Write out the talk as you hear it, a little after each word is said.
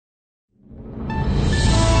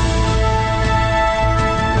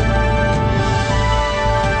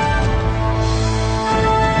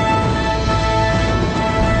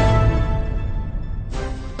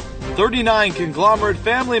39 conglomerate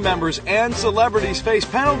family members and celebrities face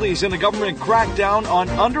penalties in a government crackdown on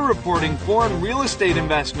underreporting foreign real estate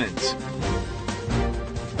investments.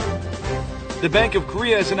 The Bank of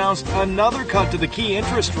Korea has announced another cut to the key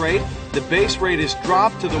interest rate. The base rate is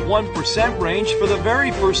dropped to the 1% range for the very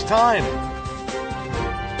first time.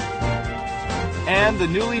 And the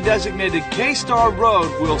newly designated K-Star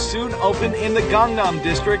Road will soon open in the Gangnam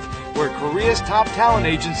district, where Korea's top talent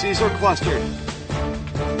agencies are clustered.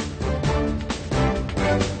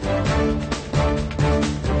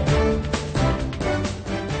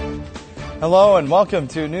 Hello and welcome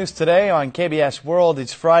to News Today on KBS World.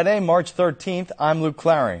 It's Friday, March 13th. I'm Luke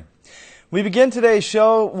Clary. We begin today's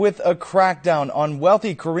show with a crackdown on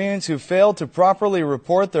wealthy Koreans who failed to properly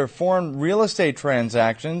report their foreign real estate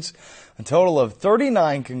transactions. A total of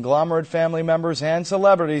 39 conglomerate family members and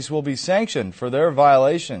celebrities will be sanctioned for their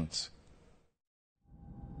violations.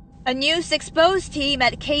 A news expose team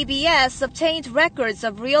at KBS obtained records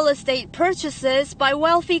of real estate purchases by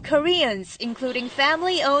wealthy Koreans, including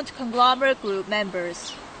family-owned conglomerate group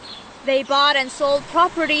members. They bought and sold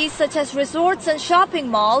properties such as resorts and shopping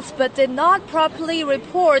malls, but did not properly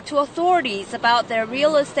report to authorities about their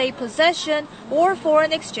real estate possession or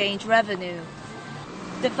foreign exchange revenue.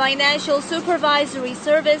 The Financial Supervisory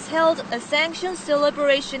Service held a sanctions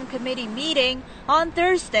deliberation committee meeting on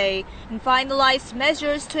Thursday and finalized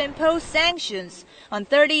measures to impose sanctions on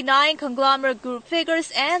 39 conglomerate group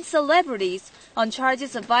figures and celebrities on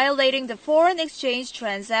charges of violating the Foreign Exchange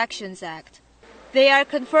Transactions Act. They are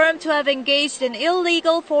confirmed to have engaged in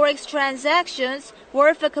illegal forex transactions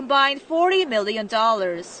worth a combined $40 million.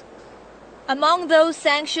 Among those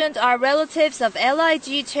sanctioned are relatives of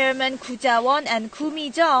LIG Chairman Koo Ja-won and Koo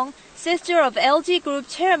Mi-jeong, sister of LG Group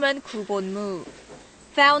Chairman Koo Bon-moo.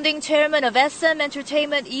 Founding Chairman of SM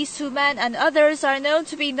Entertainment Lee Soo-man and others are known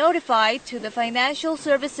to be notified to the Financial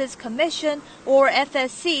Services Commission, or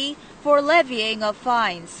FSC, for levying of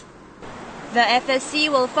fines. The FSC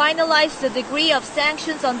will finalize the degree of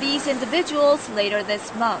sanctions on these individuals later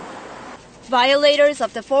this month. Violators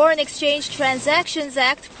of the Foreign Exchange Transactions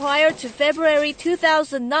Act prior to February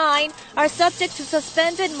 2009 are subject to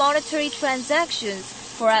suspended monetary transactions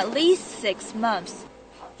for at least 6 months.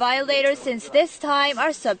 Violators since this time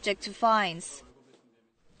are subject to fines.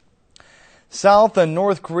 South and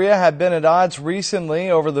North Korea have been at odds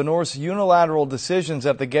recently over the North's unilateral decisions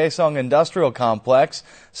at the Kaesong Industrial Complex,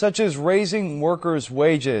 such as raising workers'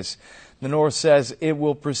 wages. The North says it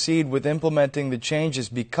will proceed with implementing the changes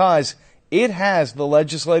because it has the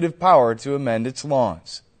legislative power to amend its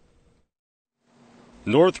laws.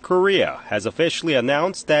 North Korea has officially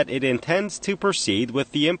announced that it intends to proceed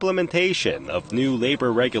with the implementation of new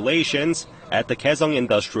labor regulations at the Kaesong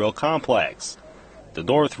Industrial Complex. The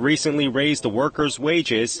North recently raised the workers'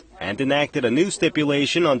 wages and enacted a new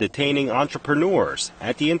stipulation on detaining entrepreneurs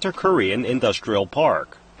at the Inter-Korean Industrial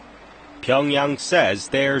Park. Pyongyang says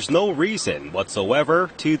there's no reason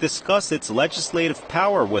whatsoever to discuss its legislative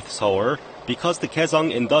power with Seoul because the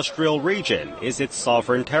Kaesong Industrial Region is its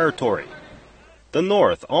sovereign territory. The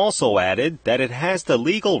North also added that it has the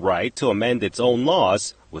legal right to amend its own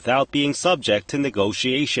laws without being subject to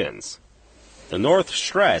negotiations. The North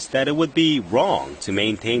stressed that it would be wrong to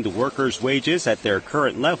maintain the workers' wages at their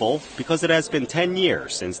current level because it has been 10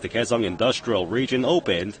 years since the Kaesong Industrial Region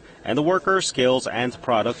opened and the workers' skills and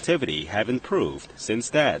productivity have improved since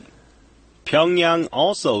then. Pyongyang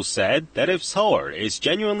also said that if Seoul is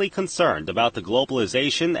genuinely concerned about the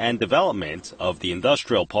globalization and development of the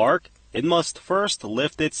industrial park, it must first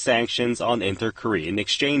lift its sanctions on inter-Korean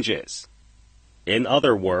exchanges. In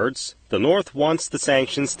other words, the North wants the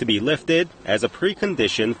sanctions to be lifted as a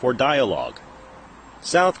precondition for dialogue.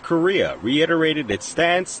 South Korea reiterated its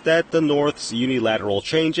stance that the North's unilateral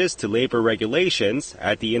changes to labor regulations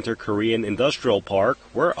at the Inter-Korean Industrial Park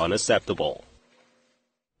were unacceptable.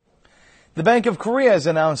 The Bank of Korea has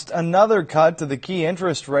announced another cut to the key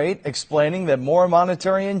interest rate, explaining that more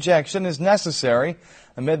monetary injection is necessary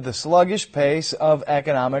amid the sluggish pace of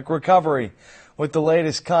economic recovery. With the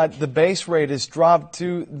latest cut, the base rate is dropped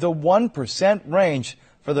to the 1% range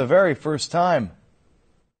for the very first time.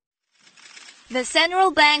 The central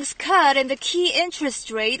bank's cut in the key interest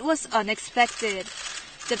rate was unexpected.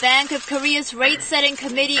 The Bank of Korea's rate-setting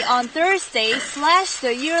committee on Thursday slashed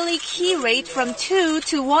the yearly key rate from 2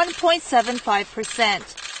 to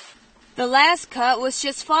 1.75%. The last cut was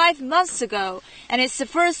just 5 months ago, and it's the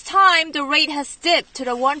first time the rate has dipped to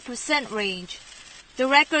the 1% range. The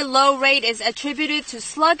record low rate is attributed to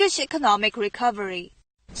sluggish economic recovery.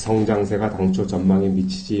 성장세가 당초 전망에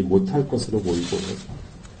미치지 못할 것으로 보이고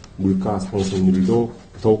물가 상승률도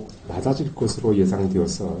더욱 낮아질 것으로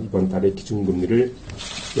예상되어서 이번 달에 기준금리를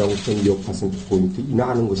 0.25%포인트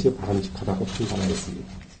인하하는 것이 바람직하다고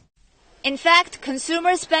판단하였습니다. In fact,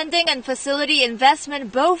 consumer spending and facility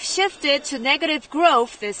investment both shifted to negative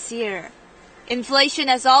growth this year. Inflation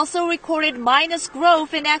has also recorded minus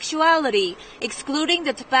growth in actuality, excluding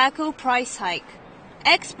the tobacco price hike.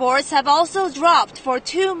 Exports have also dropped for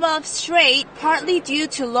 2 months straight, partly due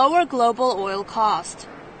to lower global oil cost.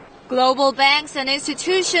 Global banks and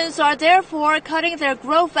institutions are therefore cutting their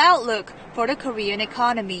growth outlook for the Korean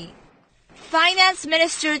economy. Finance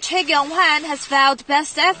Minister Choi Kyung-hwan has vowed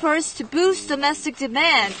best efforts to boost domestic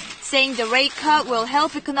demand, saying the rate cut will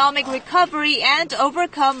help economic recovery and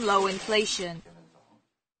overcome low inflation.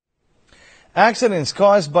 Accidents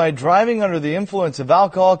caused by driving under the influence of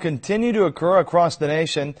alcohol continue to occur across the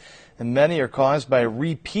nation, and many are caused by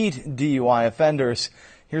repeat DUI offenders.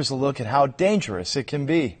 Here's a look at how dangerous it can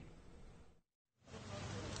be.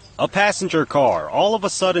 A passenger car all of a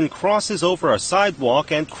sudden crosses over a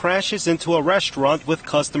sidewalk and crashes into a restaurant with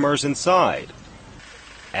customers inside.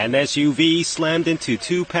 An SUV slammed into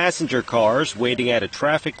 2 passenger cars waiting at a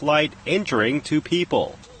traffic light, injuring 2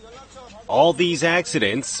 people. All these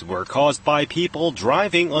accidents were caused by people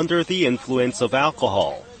driving under the influence of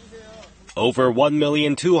alcohol. Over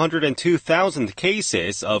 1,202,000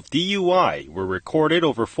 cases of DUI were recorded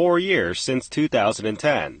over 4 years since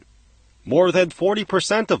 2010. More than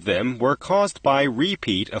 40% of them were caused by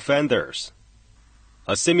repeat offenders.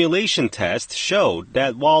 A simulation test showed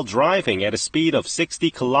that while driving at a speed of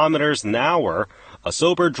 60 kilometers an hour, a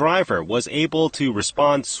sober driver was able to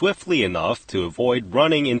respond swiftly enough to avoid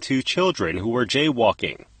running into children who were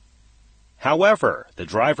jaywalking. However, the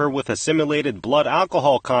driver with a simulated blood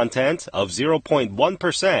alcohol content of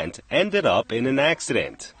 0.1% ended up in an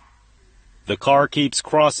accident. The car keeps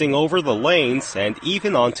crossing over the lanes and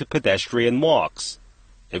even onto pedestrian walks.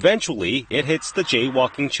 Eventually, it hits the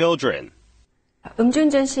jaywalking children.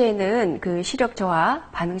 음주운전 시에는 시력 저하,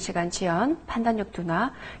 반응 시간 지연, 판단력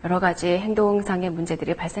둔화, 여러 가지 행동상의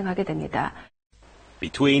문제들이 발생하게 됩니다.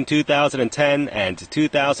 Between 2010 and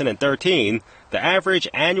 2013, the average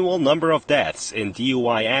annual number of deaths in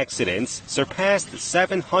DUI accidents surpassed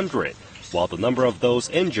 700, while the number of those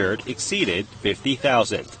injured exceeded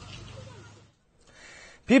 50,000.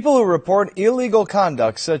 People who report illegal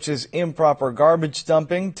conduct such as improper garbage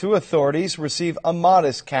dumping to authorities receive a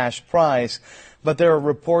modest cash prize. But there are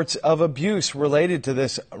reports of abuse related to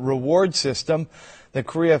this reward system. The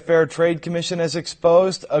Korea Fair Trade Commission has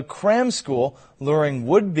exposed a cram school luring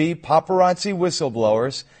would-be paparazzi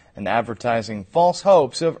whistleblowers and advertising false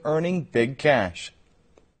hopes of earning big cash.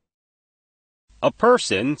 A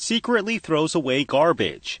person secretly throws away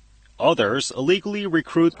garbage. Others illegally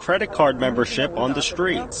recruit credit card membership on the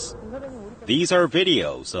streets. These are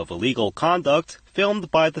videos of illegal conduct filmed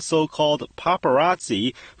by the so-called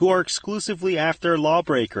paparazzi who are exclusively after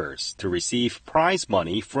lawbreakers to receive prize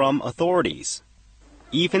money from authorities.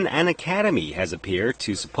 Even an academy has appeared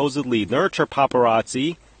to supposedly nurture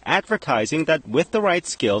paparazzi, advertising that with the right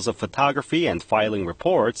skills of photography and filing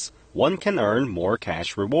reports, one can earn more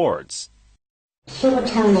cash rewards. 신고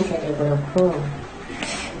차원에서도 그렇고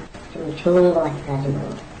좀 좋은 것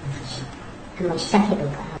같아가지고 한번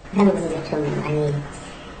시작해볼까 하는 분들 좀 많이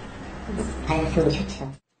받았으면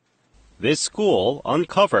좋죠. This school,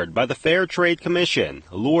 uncovered by the Fair Trade Commission,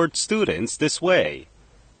 lured students this way.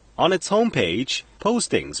 On its homepage,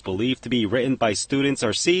 postings believed to be written by students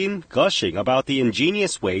are seen gushing about the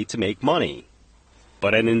ingenious way to make money.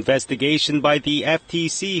 But an investigation by the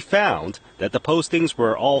FTC found that the postings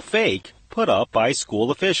were all fake, put up by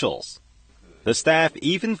school officials. The staff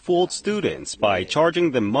even fooled students by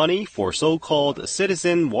charging them money for so-called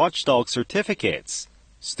citizen watchdog certificates.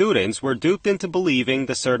 Students were duped into believing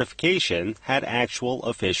the certification had actual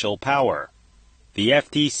official power. The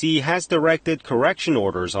FTC has directed correction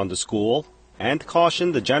orders on the school and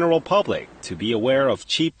cautioned the general public to be aware of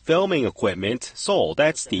cheap filming equipment sold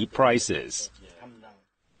at steep prices.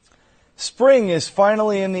 Spring is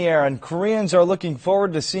finally in the air, and Koreans are looking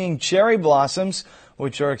forward to seeing cherry blossoms,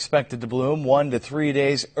 which are expected to bloom 1 to 3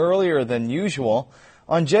 days earlier than usual.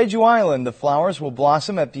 On Jeju Island, the flowers will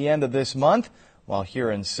blossom at the end of this month, while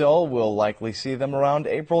here in Seoul, we'll likely see them around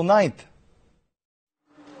April 9th.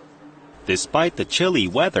 Despite the chilly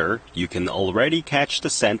weather, you can already catch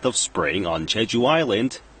the scent of spring on Jeju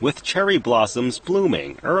Island, with cherry blossoms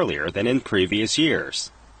blooming earlier than in previous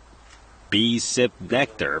years. Bees sip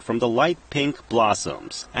nectar from the light pink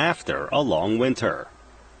blossoms after a long winter.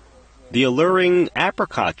 The alluring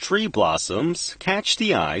apricot tree blossoms catch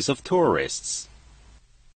the eyes of tourists.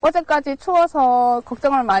 어제까지 추워서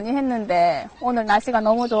걱정을 많이 했는데 오늘 날씨가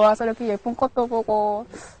너무 좋아서 이렇게 예쁜 꽃도 보고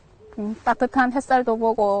따뜻한 햇살도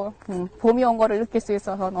보고 봄이 온 거를 느낄 수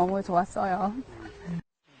있어서 너무 좋았어요.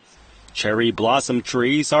 Cherry blossom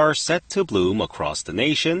trees are set to bloom across the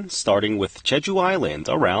nation, starting with Jeju Island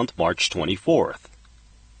around March 24th.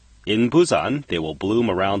 In Busan, they will bloom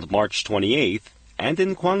around March 28th, and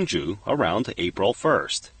in Gwangju around April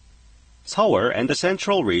 1st. Seoul and the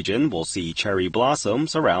central region will see cherry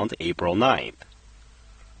blossoms around April 9th.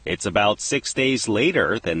 It's about 6 days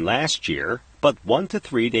later than last year, but 1 to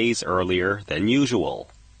 3 days earlier than usual.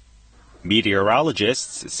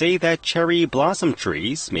 Meteorologists say that cherry blossom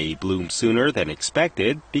trees may bloom sooner than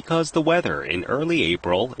expected because the weather in early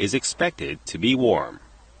April is expected to be warm.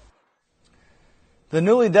 The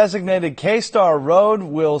newly designated K-Star Road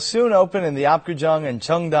will soon open in the Apgujeong and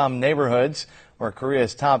Cheongdam neighborhoods, where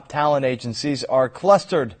Korea's top talent agencies are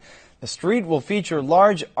clustered. The street will feature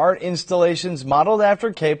large art installations modeled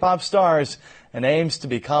after K-pop stars and aims to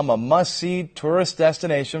become a must-see tourist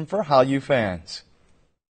destination for Hallyu fans.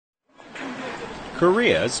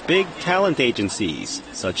 Korea's big talent agencies,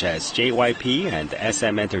 such as JYP and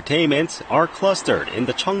SM Entertainment, are clustered in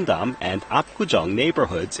the Cheongdam and Apgujeong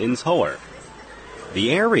neighborhoods in Seoul.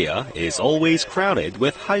 The area is always crowded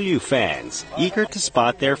with Hallyu fans, eager to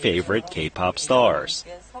spot their favorite K-pop stars.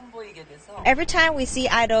 Every time we see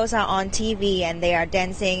idols are on TV and they are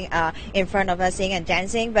dancing in front of us, singing and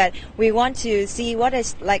dancing, but we want to see what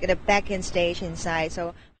is like the back-end stage inside.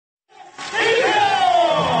 So,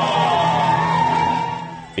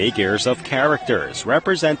 figures of characters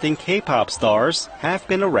representing K-pop stars have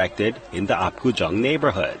been erected in the Apgujeong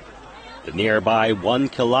neighborhood. The nearby 1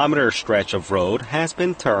 kilometer stretch of road has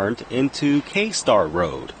been turned into K-Star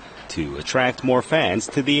Road to attract more fans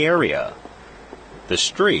to the area. The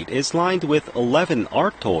street is lined with 11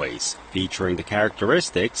 art toys featuring the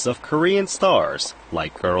characteristics of Korean stars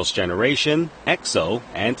like Girls' Generation, EXO,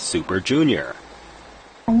 and Super Junior.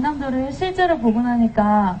 강남도를 실제로 보고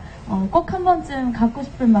나니까 꼭 한 번쯤 갖고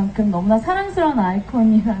싶을 만큼 너무나 사랑스러운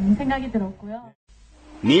아이콘이라는 생각이 들었고요.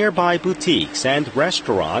 Nearby boutiques and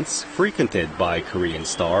restaurants frequented by Korean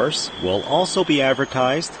stars will also be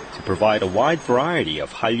advertised to provide a wide variety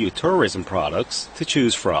of Hallyu tourism products to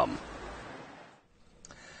choose from.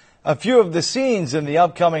 A few of the scenes in the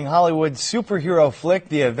upcoming Hollywood superhero flick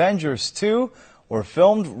The Avengers 2 were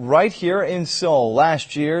filmed right here in Seoul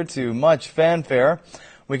last year to much fanfare.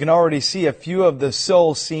 We can already see a few of the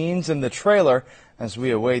Seoul scenes in the trailer as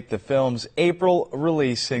we await the film's April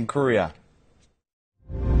release in Korea.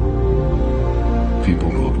 People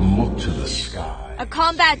will look to the sky. A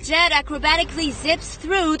combat jet acrobatically zips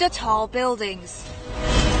through the tall buildings.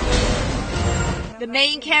 The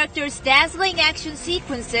main character's dazzling action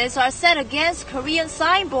sequences are set against Korean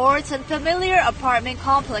signboards and familiar apartment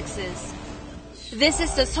complexes. This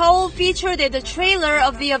is the Seoul featured in the trailer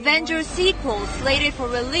of the Avengers sequel slated for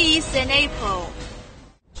release in April.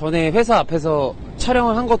 전에 회사 앞에서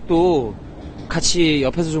촬영을 한 것도 같이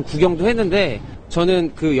옆에서 좀 구경도 했는데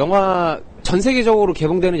저는 그 영화 전 세계적으로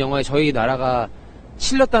개봉되는 영화에 저희 나라가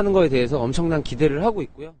실렸다는 거에 대해서 엄청난 기대를 하고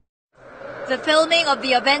있고요. The filming of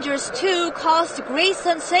The Avengers 2 caused great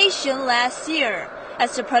sensation last year,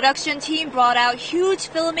 as the production team brought out huge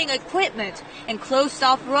filming equipment and closed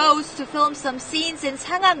off roads to film some scenes in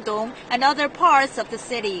Sangam-dong and other parts of the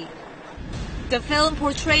city. The film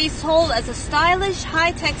portrays Seoul as a stylish,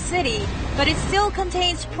 high-tech city, but it still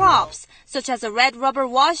contains props, such as a red rubber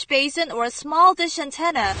wash basin or a small dish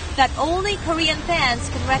antenna that only Korean fans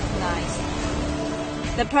can recognize.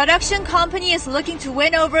 The production company is looking to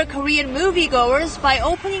win over Korean moviegoers by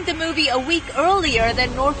opening the movie a week earlier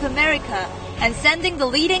than North America and sending the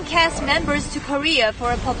leading cast members to Korea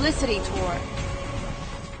for a publicity tour.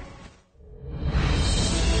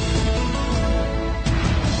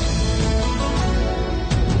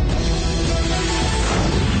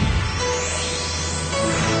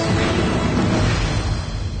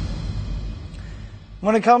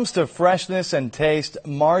 When it comes to freshness and taste,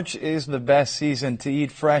 March is the best season to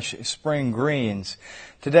eat fresh spring greens.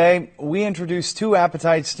 Today, we introduce two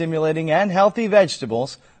appetite-stimulating and healthy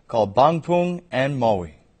vegetables called bangpung and moe.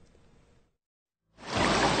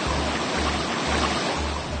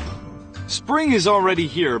 Spring is already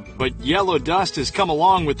here, but yellow dust has come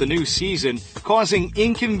along with the new season, causing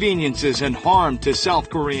inconveniences and harm to South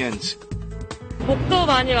Koreans. 목도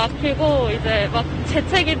많이 막히고 이제 막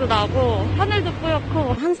재채기도 나고 하늘도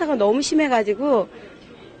뿌옇고 황사가 너무 심해가지고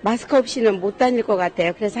마스크 없이는 못 다닐 것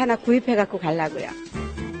같아요. 그래서 하나 구입해갖고 가려고요.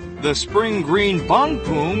 The spring green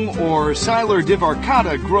bangpung or Siler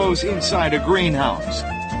divarcata grows inside a greenhouse.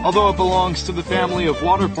 Although it belongs to the family of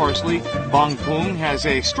water parsley, bangpung has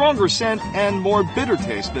a stronger scent and more bitter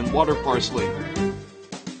taste than water parsley.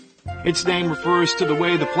 Its name refers to the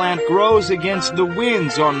way the plant grows against the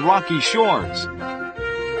winds on rocky shores.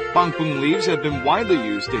 Bangpung leaves have been widely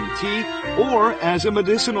used in tea or as a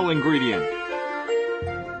medicinal ingredient.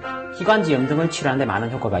 기관지염 등을 치료하는 데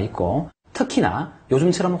많은 효과가 있고 특히나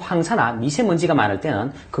요즘처럼 황사나 미세먼지가 많을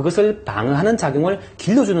때는 그것을 방어하는 작용을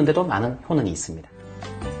길러주는 데도 많은 효능이 있습니다.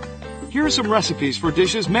 Here are some recipes for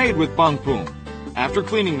dishes made with bangpung. After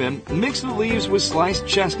cleaning them, mix the leaves with sliced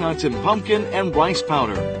chestnuts and pumpkin and rice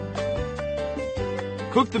powder.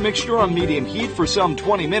 Cook the mixture on medium heat for some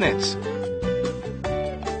 20 minutes.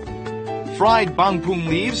 Fried bangpung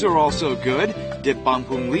leaves are also good. Dip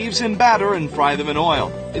bangpung leaves in batter and fry them in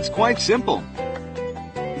oil. It's quite simple.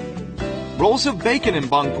 Rolls of bacon in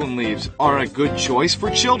bangpung leaves are a good choice for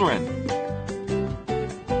children.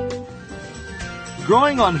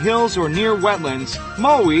 Growing on hills or near wetlands,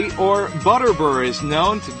 moe or butterbur is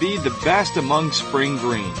known to be the best among spring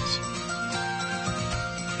greens.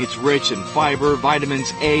 It's rich in fiber,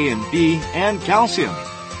 vitamins A and B, and calcium.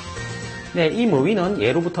 네, 이 모위는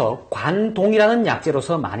예로부터 관동이라는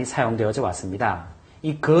약재로서 많이 사용되어져 왔습니다.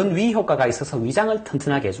 이 근위 효과가 있어서 위장을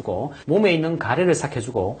튼튼하게 해주고 몸에 있는 가래를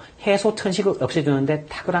삭혀주고 해소 천식을 없애주는 데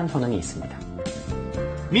탁월한 효능이 있습니다.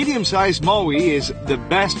 Medium-sized moe is the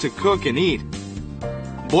best to cook and eat.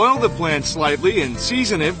 Boil the plant slightly and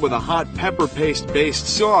season it with a hot pepper paste-based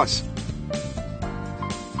sauce.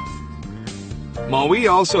 Moe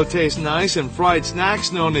also tastes nice in fried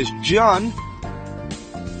snacks known as jeon.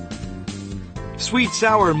 Sweet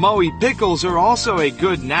sour moe pickles are also a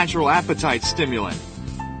good natural appetite stimulant.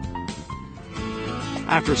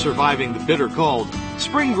 After surviving the bitter cold,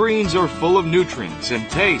 spring greens are full of nutrients and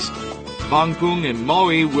taste. Bangpung and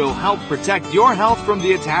moe will help protect your health from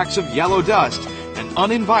the attacks of yellow dust and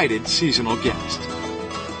uninvited seasonal guests.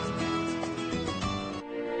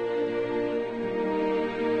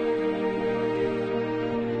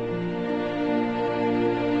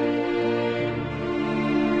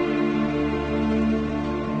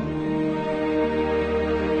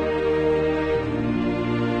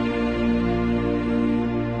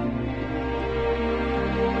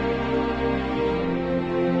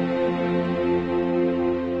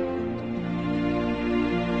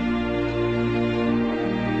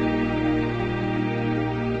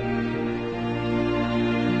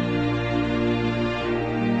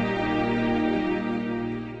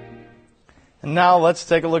 Now let's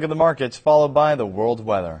take a look at the markets, followed by the world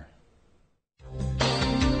weather.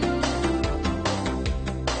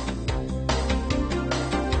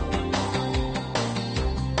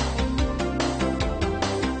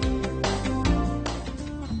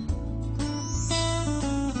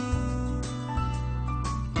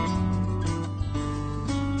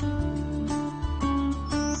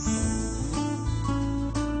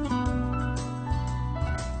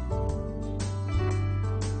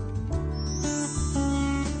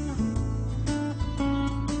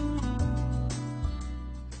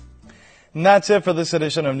 And that's it for this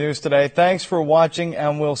edition of News Today. Thanks for watching,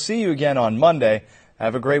 and we'll see you again on Monday.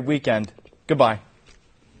 Have a great weekend. Goodbye.